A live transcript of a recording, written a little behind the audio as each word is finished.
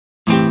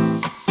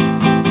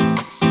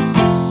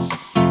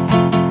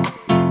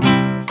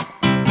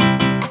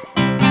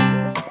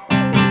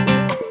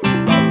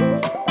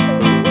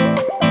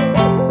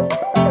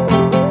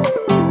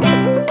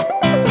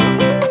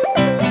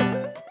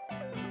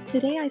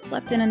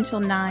slept in until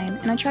 9,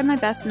 and I tried my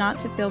best not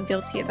to feel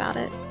guilty about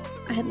it.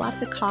 I had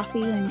lots of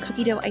coffee and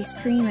cookie dough ice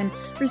cream and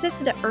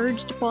resisted the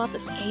urge to pull out the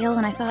scale,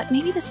 and I thought,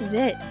 maybe this is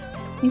it.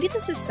 Maybe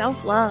this is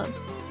self-love.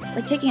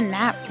 Like taking a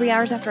nap 3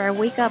 hours after I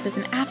wake up is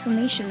an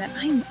affirmation that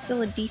I am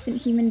still a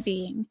decent human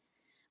being.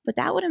 But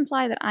that would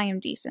imply that I am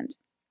decent.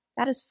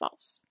 That is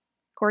false.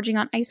 Gorging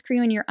on ice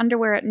cream in your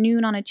underwear at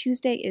noon on a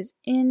Tuesday is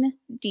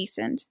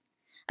indecent.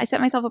 I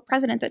set myself a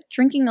precedent that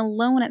drinking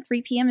alone at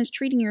 3 p.m. is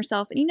treating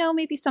yourself, and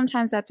maybe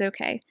sometimes that's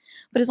okay.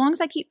 But as long as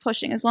I keep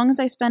pushing, as long as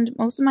I spend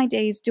most of my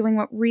days doing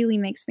what really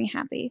makes me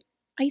happy,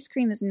 ice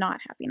cream is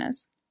not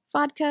happiness.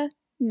 Vodka,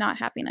 not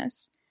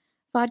happiness.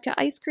 Vodka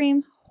ice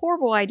cream,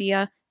 horrible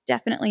idea,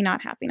 definitely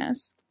not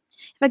happiness.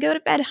 If I go to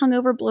bed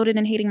hungover, bloated,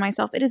 and hating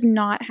myself, it is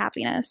not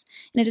happiness,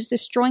 and it is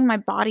destroying my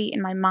body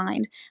and my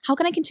mind. How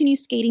can I continue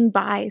skating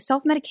by?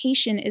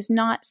 Self-medication is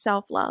not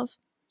self-love.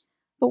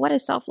 But what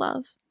is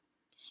self-love?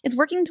 It's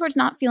working towards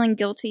not feeling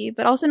guilty,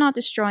 but also not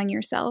destroying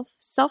yourself.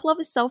 Self-love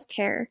is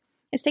self-care.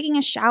 It's taking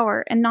a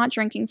shower and not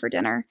drinking for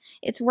dinner.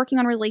 It's working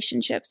on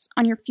relationships,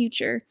 on your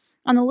future,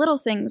 on the little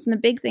things and the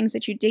big things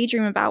that you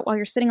daydream about while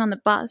you're sitting on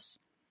the bus.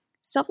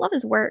 Self-love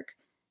is work.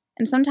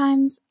 And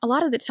sometimes, a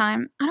lot of the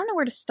time, I don't know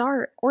where to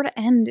start or to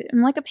end.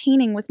 I'm like a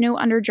painting with no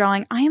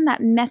underdrawing. I am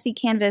that messy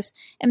canvas,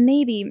 and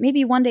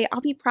maybe one day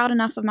I'll be proud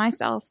enough of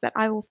myself that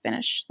I will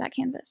finish that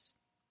canvas.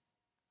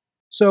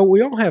 So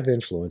we all have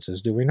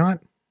influences, do we not?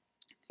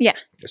 Yeah.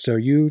 So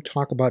you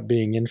talk about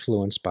being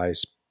influenced by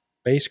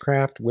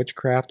spacecraft,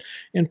 witchcraft,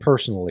 and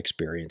personal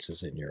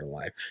experiences in your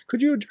life.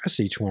 Could you address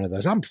each one of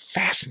those? I'm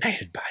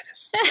fascinated by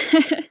this.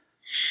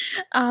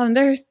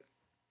 There's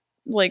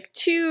like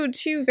two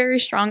very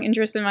strong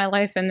interests in my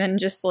life, and then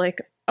just like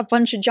a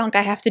bunch of junk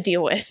I have to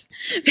deal with,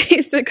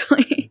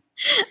 basically.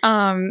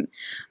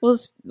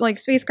 Like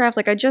spacecraft,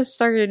 like I just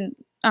started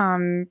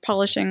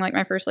polishing like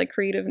my first like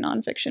creative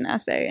nonfiction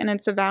essay, and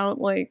it's about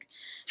like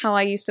how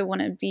I used to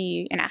want to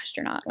be an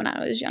astronaut when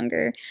I was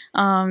younger,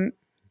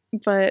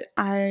 but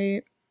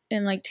I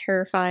am like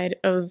terrified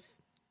of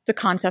the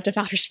concept of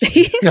outer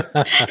space.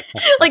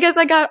 Like as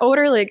I got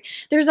older, like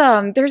there's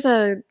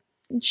the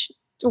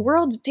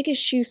world's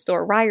biggest shoe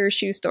store, Ryer's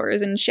shoe store,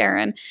 is in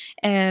Sharon,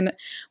 and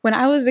when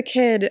I was a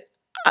kid,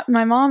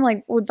 my mom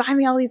like would buy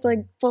me all these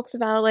like books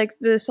about like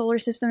the solar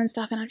system and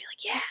stuff, and I'd be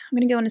like, yeah, I'm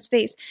gonna go into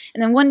space.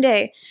 And then one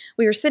day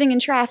we were sitting in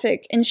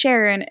traffic in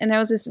Sharon, and there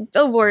was this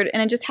billboard,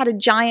 and it just had a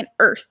giant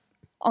Earth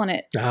on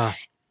it.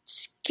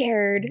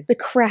 Scared the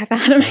crap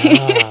out of me.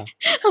 I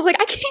was like,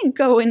 I can't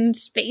go in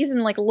space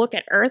and like look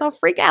at Earth, I'll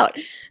freak out.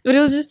 But it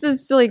was just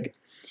this like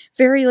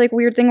very like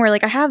weird thing where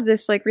like I have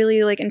this like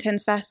really like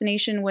intense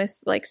fascination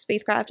with like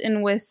spacecraft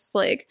and with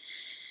like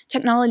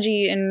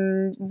technology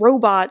and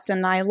robots,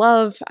 and I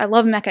love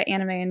mecha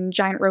anime and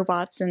giant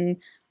robots and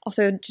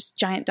also just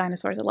giant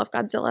dinosaurs. I love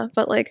Godzilla,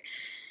 but like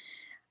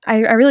I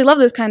really love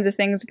those kinds of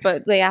things,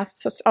 but they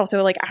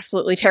also like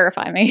absolutely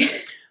terrify me.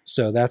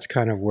 So that's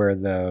kind of where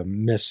the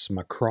Miss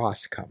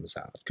Macross comes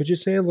out. Could you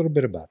say a little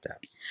bit about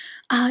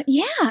that?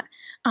 Yeah.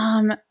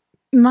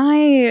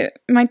 My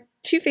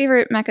two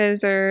favorite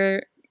mechas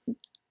are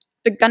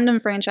the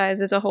Gundam franchise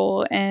as a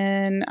whole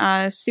and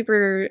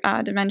Super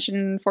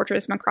Dimension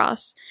Fortress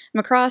Macross.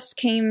 Macross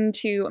came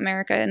to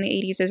America in the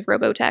 80s as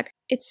Robotech.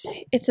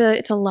 It's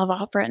a love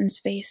opera in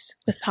space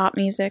with pop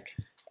music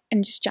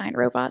and just giant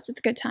robots. It's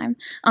a good time.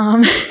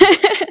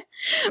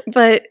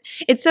 But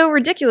it's so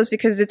ridiculous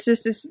because it's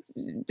just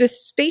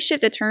this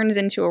spaceship that turns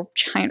into a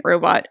giant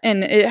robot,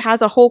 and it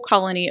has a whole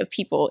colony of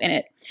people in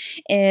it.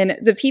 And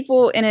the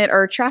people in it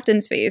are trapped in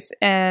space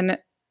and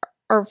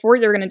are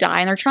worried they're going to die,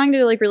 and they're trying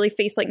to like really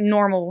face like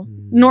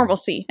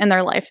normalcy in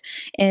their life,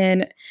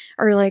 and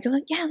are like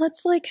yeah,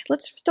 let's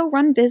still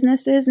run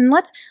businesses, and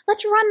let's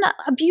run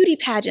a beauty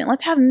pageant.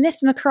 Let's have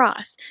Miss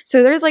Macross.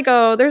 So there's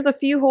a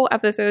few whole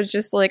episodes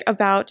just like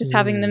about just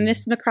having the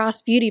Miss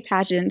Macross beauty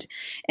pageant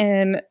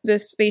and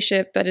this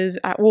spaceship that is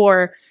at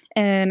war,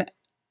 and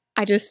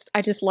I just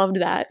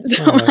loved that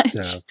so much.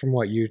 From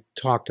what you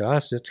talk to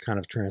us, it kind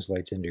of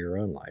translates into your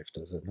own life,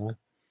 does it not?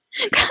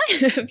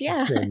 Kind of,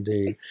 yeah.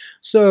 Indeed.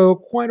 So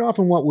quite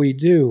often what we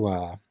do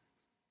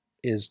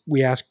is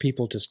we ask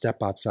people to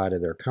step outside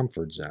of their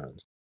comfort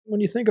zones.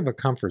 When you think of a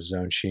comfort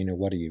zone, Sheena,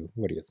 what do you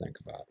think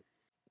about?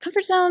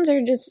 Comfort zones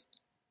are just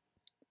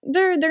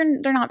they're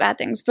not bad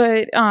things,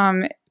 but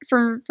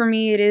for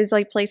me it is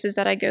like places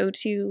that I go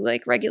to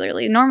like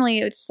regularly. Normally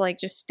it's like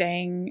just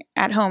staying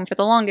at home. For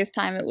the longest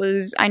time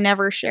I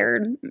never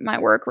shared my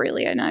work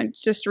really, and I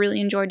just really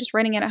enjoyed just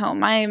writing it at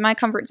home. My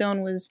comfort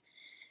zone was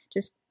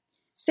just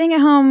staying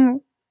at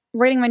home,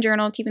 writing my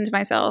journal, keeping to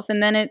myself,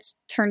 and then it's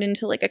turned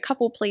into like a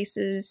couple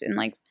places in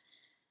like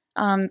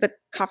the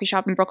coffee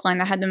shop in Brookline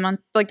that had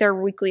their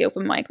weekly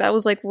open mic. That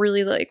was like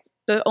really like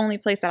the only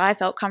place that I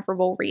felt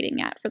comfortable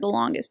reading at for the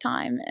longest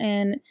time.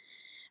 And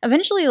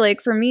eventually,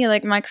 like for me,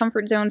 like my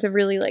comfort zones have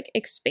really like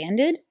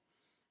expanded.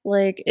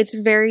 Like it's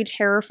very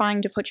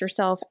terrifying to put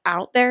yourself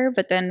out there,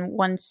 but then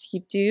once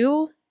you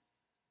do,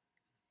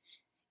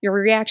 your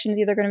reaction is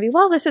either going to be,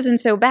 well, this isn't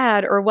so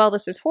bad, or, well,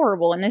 this is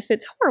horrible. And if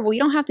it's horrible, you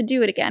don't have to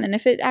do it again. And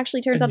if it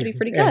actually turns out to be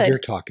pretty And good, you're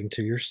talking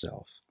to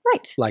yourself.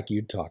 Right. Like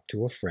you'd talk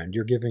to a friend.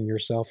 You're giving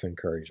yourself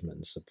encouragement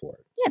and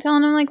support. Yeah,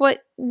 telling them, like,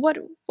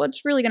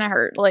 what's really going to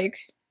hurt. Like,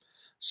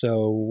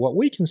 so what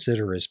we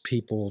consider is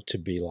people to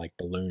be like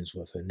balloons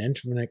with an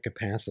infinite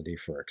capacity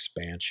for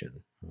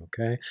expansion,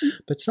 okay?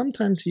 But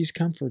sometimes these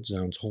comfort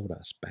zones hold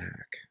us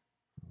back,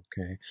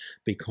 okay?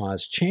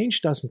 Because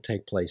change doesn't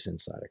take place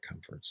inside a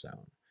comfort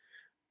zone.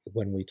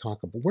 When we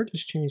talk about, where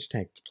does change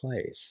take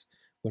place?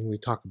 When we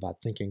talk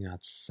about thinking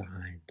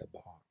outside the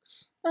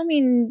box. I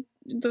mean,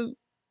 the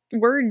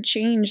word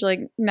change,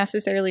 like,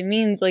 necessarily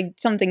means, like,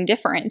 something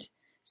different.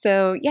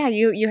 So yeah,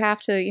 you have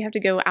to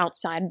go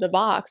outside the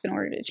box in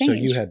order to change. So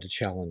you had to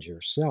challenge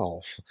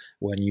yourself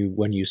when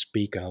you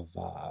speak of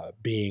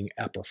being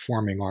a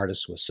performing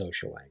artist with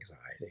social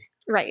anxiety.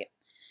 Right.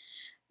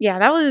 Yeah,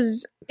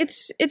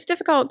 it's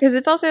difficult because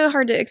it's also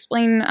hard to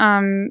explain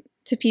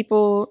to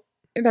people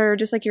that are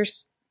just like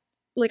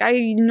like,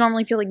 I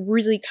normally feel like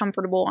really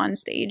comfortable on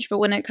stage, but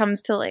when it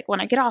comes to like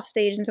when I get off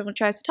stage and someone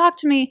tries to talk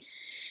to me,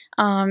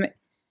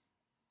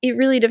 it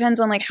really depends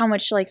on like how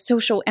much like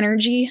social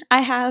energy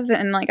I have,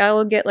 and like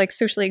I'll get like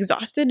socially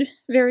exhausted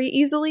very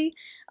easily.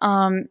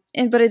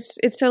 But it's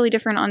totally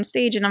different on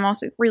stage, and I'm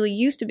also really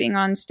used to being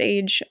on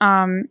stage.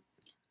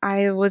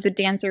 I was a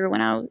dancer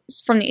when I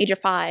was from the age of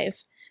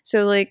 5,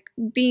 so like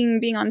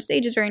being on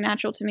stage is very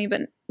natural to me,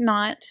 but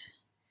not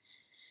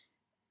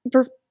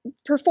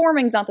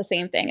performing's not the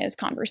same thing as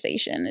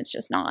conversation. It's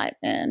just not,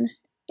 and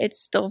it's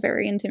still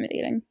very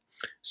intimidating.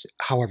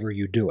 However,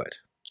 you do it.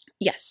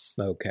 Yes.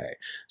 Okay.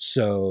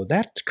 So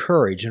that's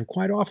courage. And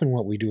quite often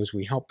what we do is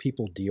we help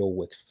people deal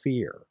with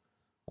fear.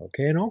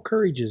 Okay. And all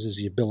courage is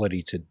the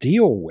ability to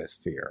deal with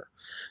fear.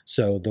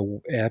 So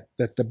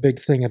the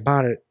big thing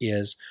about it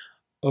is,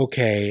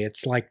 okay,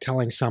 it's like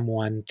telling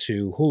someone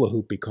to hula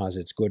hoop because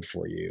it's good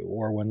for you,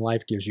 or when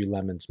life gives you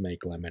lemons,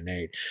 make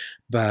lemonade.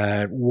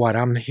 But what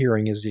I'm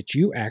hearing is that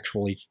you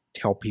actually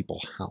tell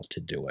people how to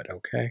do it.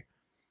 Okay.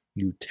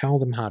 You tell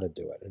them how to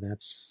do it, and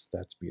that's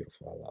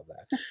beautiful. I love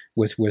that.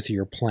 With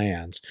your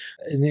plans,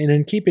 and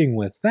in keeping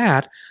with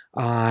that,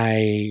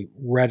 I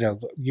read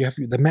you have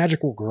the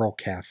Magical Girl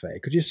Cafe.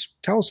 Could you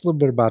tell us a little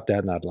bit about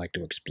that? And I'd like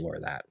to explore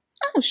that.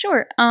 Oh,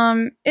 sure.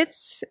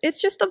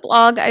 It's just a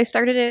blog. I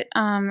started it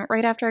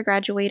right after I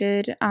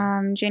graduated,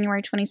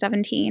 January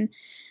 2017.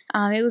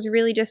 It was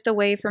really just a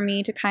way for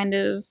me to kind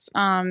of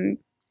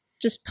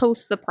just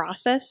post the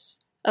process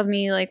of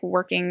me like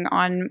working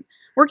on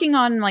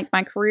like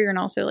my career and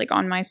also like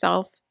on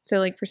myself. So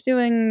like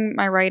pursuing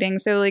my writing.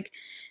 So like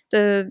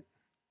the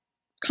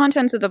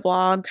contents of the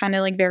blog kind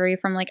of like vary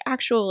from like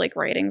actual like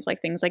writings,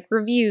 like things like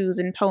reviews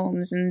and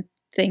poems and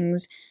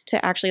things,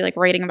 to actually like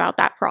writing about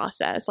that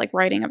process, like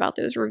writing about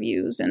those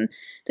reviews and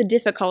the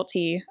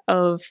difficulty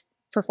of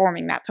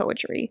performing that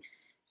poetry.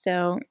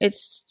 So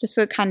it's just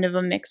a kind of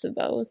a mix of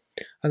both.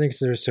 I think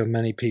there's so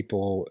many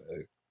people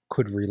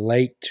could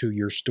relate to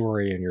your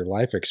story and your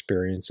life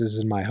experiences.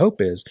 And my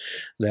hope is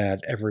that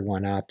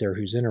everyone out there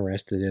who's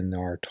interested in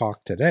our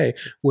talk today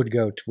would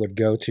go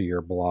to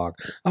your blog.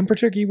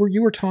 Particularly where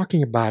you were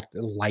talking about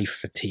life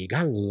fatigue.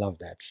 I love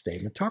that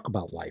statement. Talk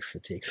about life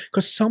fatigue,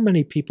 because so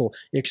many people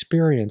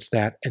experience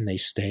that and they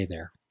stay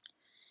there.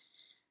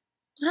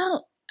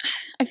 Well,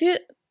 I feel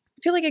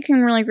like it can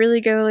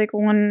really go like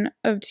one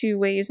of two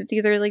ways. It's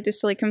either like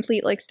this like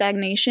complete like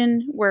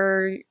stagnation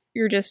where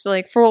you're just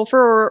like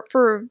for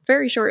a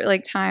very short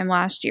like time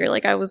last year,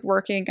 like I was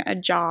working a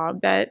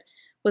job that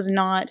was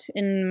not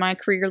in my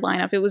career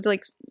lineup. It was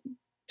like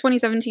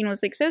 2017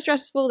 was like so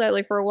stressful that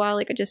like for a while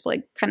like I just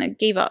like kind of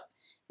gave up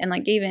and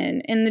like gave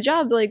in, and the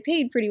job like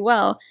paid pretty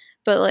well,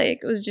 but like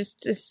it was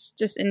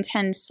just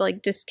intense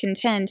like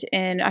discontent,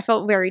 and I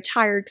felt very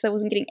tired because I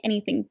wasn't getting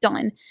anything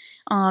done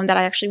that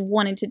I actually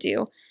wanted to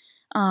do.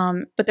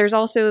 But there's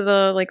also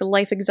the like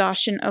life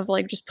exhaustion of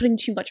like just putting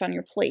too much on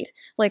your plate.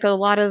 Like a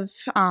lot of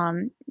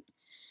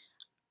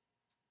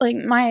like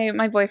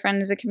my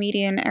boyfriend is a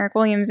comedian, Eric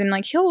Williams, and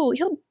like he'll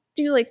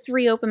do like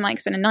 3 open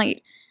mics in a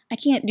night. I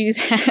can't do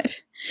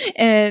that.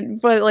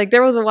 But like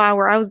there was a while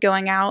where I was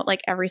going out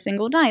like every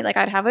single night. Like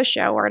I'd have a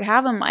show, or I'd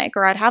have a mic,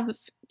 or I'd have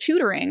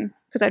tutoring,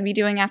 because I'd be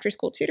doing after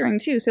school tutoring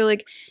too. So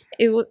like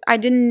I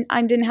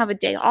didn't have a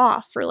day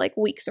off for like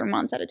weeks or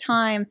months at a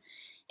time,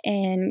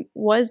 and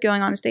was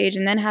going on stage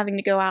and then having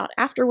to go out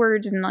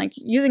afterwards and like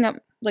using up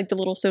like the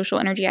little social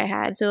energy I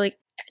had. So like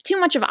too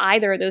much of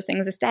either of those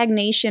things, a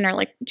stagnation or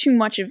like too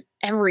much of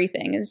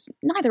everything,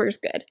 neither is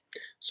good.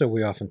 So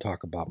we often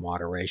talk about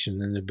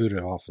moderation, and the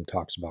Buddha often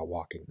talks about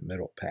walking the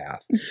middle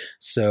path.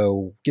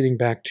 So getting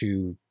back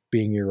to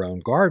being your own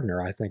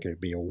gardener, I think it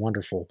would be a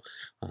wonderful,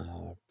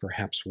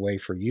 perhaps, way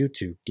for you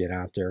to get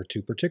out there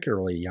to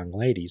particularly young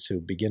ladies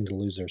who begin to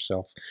lose their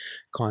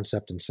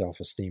self-concept and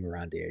self-esteem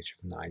around the age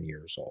of 9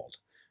 years old.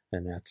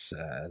 And that's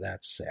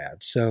sad.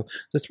 So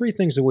the 3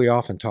 things that we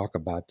often talk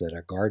about that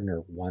a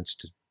gardener wants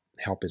to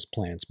help his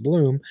plants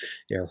bloom,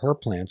 or her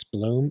plants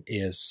bloom,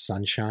 is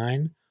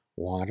sunshine,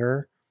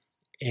 water,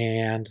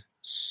 and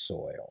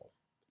soil.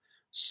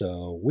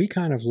 So we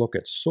kind of look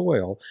at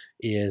soil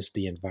as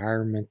the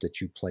environment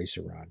that you place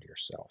around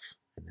yourself.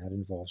 And that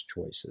involves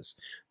choices.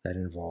 That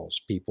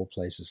involves people,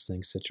 places,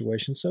 things,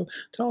 situations. So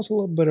tell us a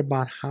little bit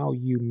about how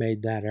you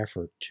made that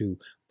effort to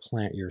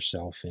plant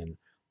yourself in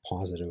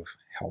positive,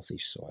 healthy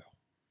soil.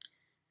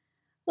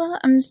 Well,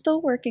 I'm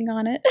still working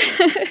on it.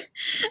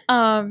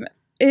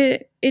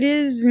 It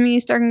is me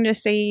starting to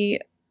say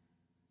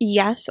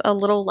yes a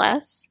little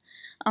less,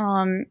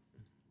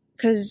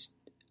 because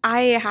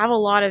I have a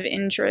lot of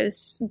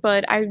interests,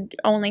 but I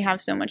only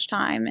have so much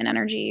time and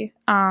energy.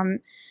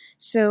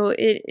 So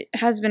it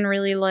has been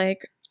really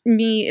like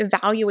me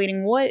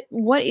evaluating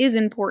what is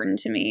important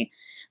to me,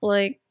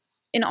 like,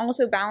 and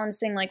also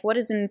balancing like what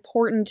is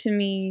important to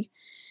me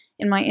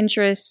in my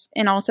interests,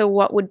 and also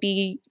what would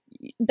be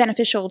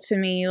beneficial to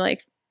me,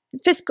 like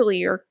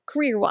fiscally or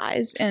career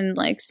wise, and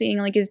like seeing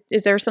like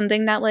is there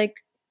something that like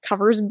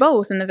covers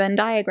both in the Venn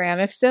diagram?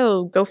 If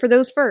so, go for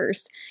those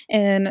first.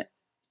 And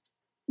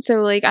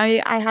so like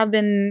I have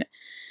been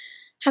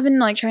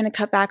like trying to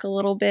cut back a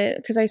little bit,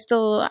 because I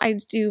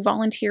do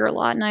volunteer a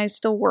lot, and I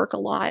still work a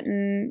lot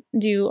and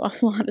do a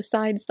lot of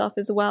side stuff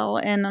as well,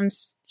 and I'm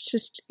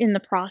just in the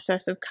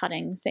process of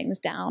cutting things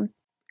down.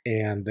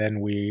 And then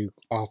we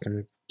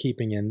often,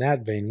 keeping in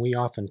that vein, we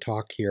often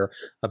talk here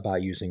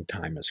about using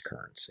time as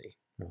currency.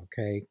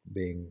 Okay,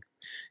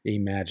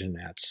 imagine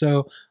that.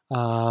 So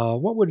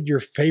what would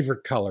your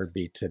favorite color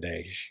be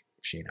today,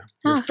 Sheena?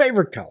 Your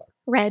favorite color?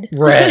 Red.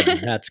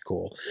 Red. That's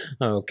cool.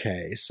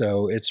 Okay,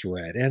 so it's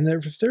red. And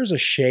if there's a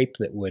shape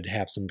that would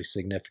have some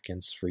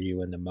significance for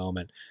you in the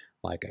moment,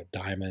 like a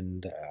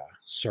diamond,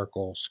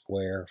 circle,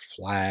 square,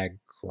 flag,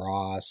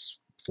 cross,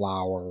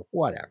 flower,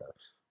 whatever,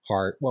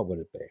 heart, what would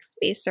it be?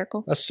 Be a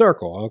circle. A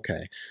circle,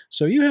 okay.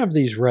 So you have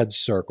these red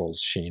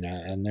circles,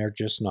 Sheena, and they're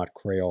just not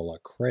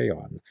Crayola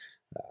crayon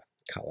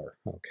color,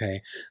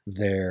 okay?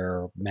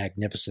 They're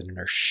magnificent, and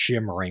they're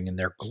shimmering, and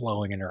they're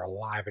glowing, and they're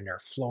alive, and they're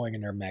flowing,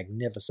 and they're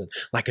magnificent,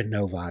 like a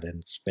nova out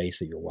in space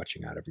that you're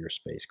watching out of your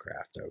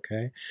spacecraft,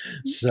 okay?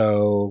 Mm-hmm.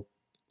 So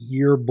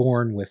you're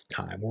born with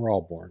time. We're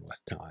all born with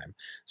time.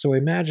 So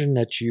imagine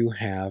that you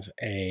have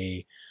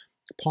a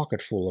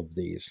pocket full of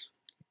these,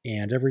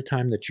 and every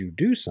time that you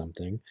do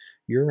something,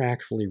 you're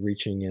actually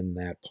reaching in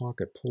that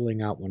pocket,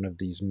 pulling out one of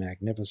these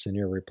magnificent,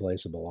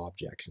 irreplaceable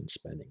objects and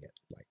spending it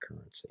like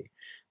currency.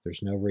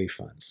 There's no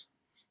refunds.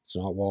 It's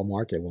not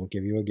Walmart. They won't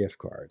give you a gift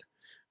card.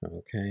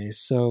 Okay,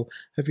 so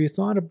have you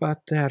thought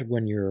about that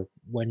when you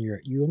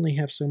only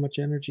have so much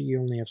energy, you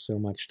only have so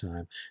much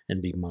time,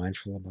 and be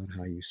mindful about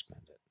how you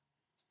spend it.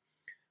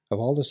 Of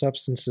all the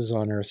substances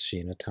on earth,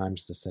 Sheena,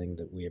 time's the thing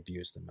that we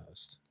abuse the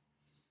most.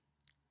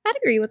 I'd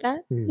agree with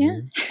that. Mm-hmm. Yeah.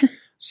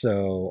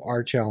 So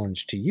our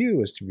challenge to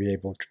you is to be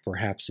able to,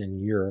 perhaps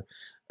in your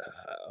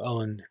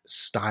own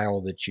style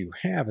that you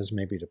have, is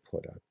maybe to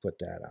put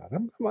that out.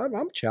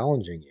 I'm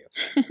challenging you.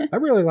 I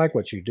really like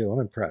what you do. I'm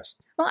impressed.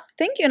 Well,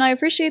 thank you, and I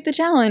appreciate the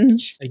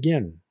challenge.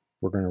 Again,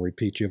 we're going to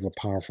repeat, you have a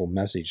powerful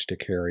message to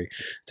carry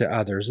to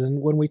others.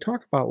 And when we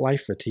talk about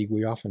life fatigue,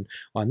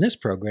 on this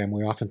program,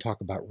 we often talk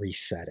about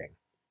resetting.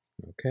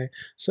 Okay,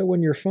 so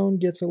when your phone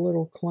gets a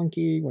little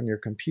clunky, when your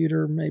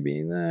computer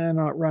maybe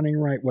not running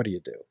right, what do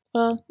you do?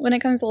 Well, when it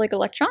comes to like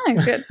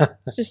electronics,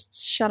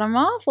 just shut them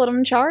off, let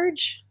them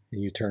charge.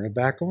 And you turn it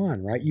back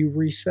on, right? You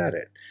reset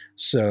it.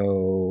 So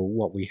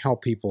what we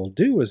help people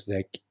do is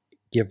they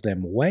give them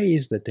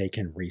ways that they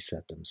can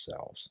reset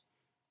themselves.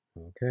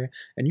 Okay,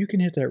 and you can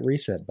hit that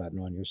reset button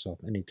on yourself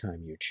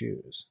anytime you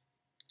choose.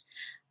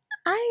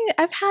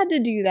 I've had to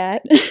do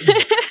that.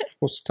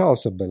 Well, tell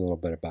us a little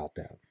bit about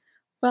that.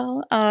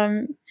 Well,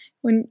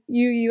 when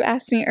you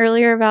asked me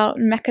earlier about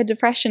Mecca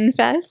Depression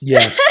Fest.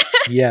 Yes,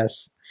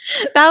 yes.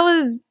 That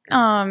was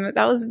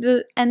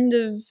the end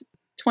of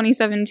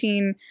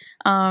 2017.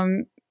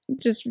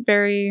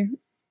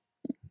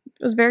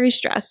 Was very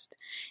stressed,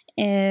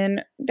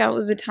 and that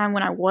was a time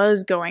when I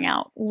was going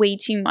out way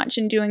too much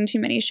and doing too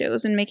many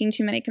shows and making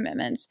too many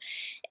commitments,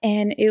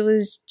 and it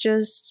was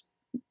just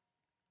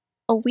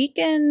a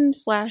weekend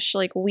 /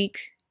 like week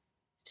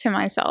to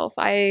myself.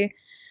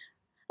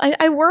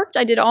 I worked,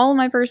 I did all of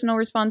my personal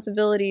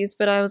responsibilities,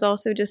 but I was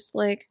also just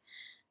like,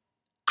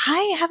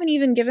 I haven't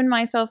even given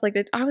myself like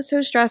I was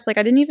so stressed, like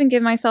I didn't even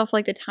give myself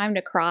like the time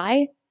to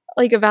cry,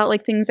 like about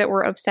like things that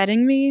were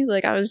upsetting me.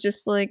 Like I was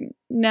just like,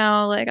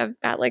 no, like I've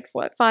got like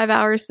 5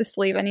 hours to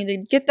sleep. I need to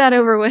get that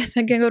over with.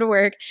 I can go to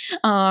work.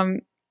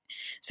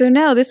 So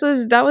no,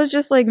 that was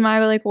just like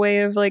my like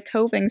way of like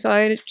coping. So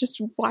I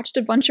just watched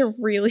a bunch of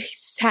really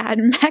sad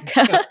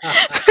Mecca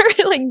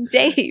for like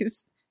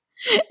days,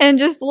 and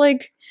just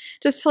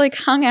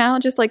hung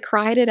out, just like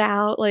cried it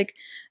out. Like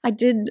I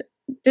did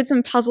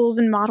some puzzles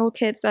and model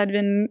kits I'd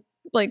been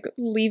like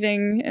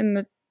leaving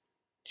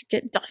to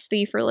get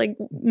dusty for like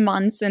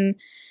months, and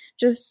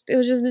it was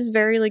just this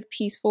very like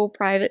peaceful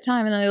private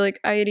time. And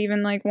I had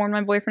even like warned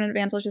my boyfriend in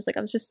advance. I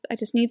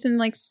just need some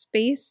like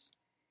space.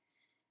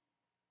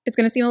 It's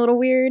gonna seem a little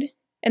weird,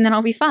 and then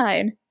I'll be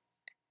fine.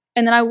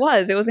 And then it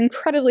was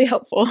incredibly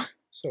helpful.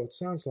 So it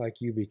sounds like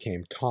you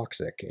became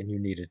toxic and you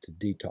needed to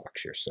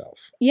detox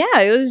yourself. Yeah,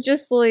 it was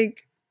just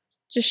like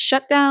just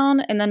shut down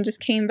and then just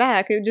came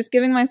back. Just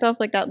giving myself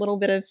like that little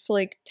bit of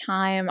like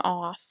time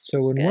off. So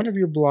in one of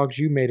your blogs,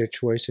 you made a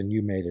choice and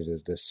you made it a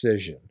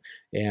decision.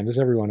 And as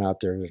everyone out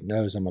there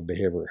knows, I'm a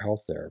behavioral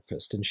health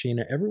therapist. And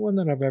Sheena, everyone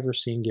that I've ever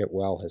seen get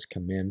well has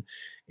come in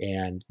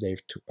and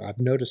I've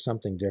noticed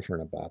something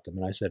different about them.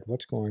 And I said,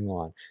 what's going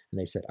on?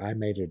 And they said, I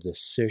made a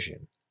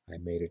decision. I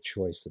made a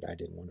choice that I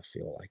didn't want to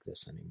feel like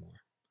this anymore.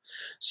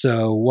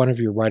 So one of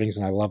your writings,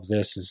 and I love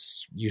this,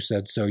 is you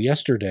said, so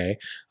yesterday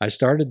I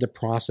started the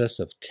process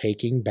of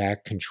taking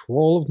back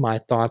control of my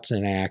thoughts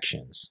and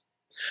actions.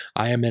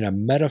 I am in a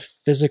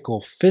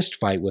metaphysical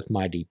fistfight with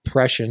my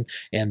depression,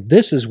 and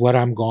this is what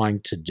I'm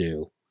going to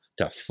do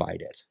to fight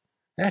it.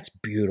 That's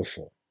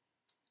beautiful.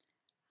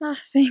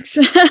 Thanks.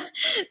 It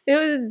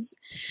was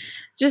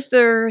just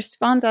a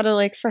response out of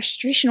like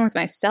frustration with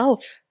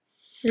myself,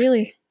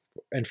 really.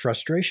 And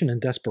frustration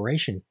and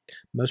desperation,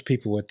 most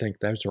people would think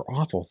those are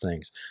awful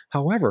things.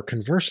 However,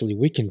 conversely,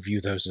 we can view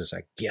those as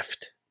a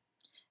gift.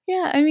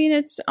 Yeah, I mean,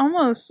 it's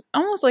almost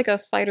like a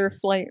fight or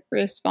flight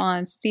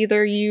response. It's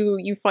either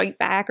you fight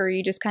back or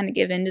you just kind of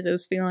give in to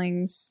those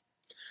feelings.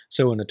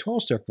 So in the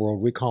 12-step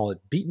world, we call it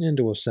beaten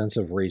into a sense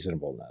of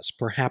reasonableness.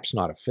 Perhaps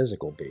not a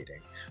physical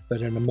beating,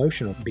 but an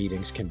emotional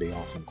beatings can be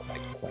often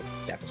quite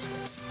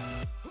devastating.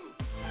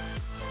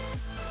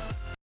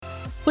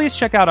 Please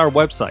check out our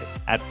website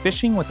at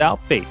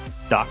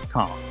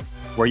fishingwithoutbait.com,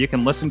 where you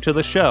can listen to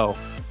the show,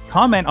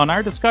 comment on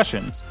our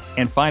discussions,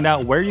 and find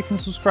out where you can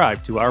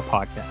subscribe to our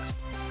podcast.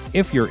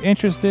 If you're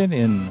interested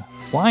in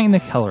flying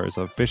the colors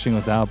of Fishing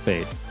Without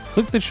Bait,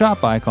 click the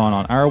shop icon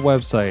on our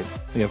website.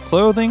 We have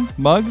clothing,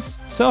 mugs,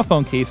 cell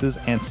phone cases,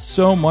 and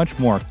so much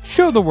more.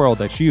 Show the world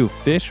that you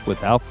fish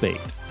without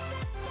bait.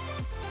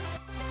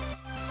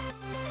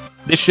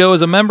 This show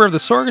is a member of the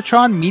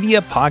Sorgatron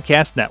Media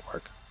Podcast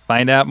Network.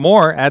 Find out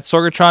more at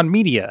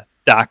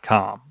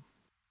sorgatronmedia.com.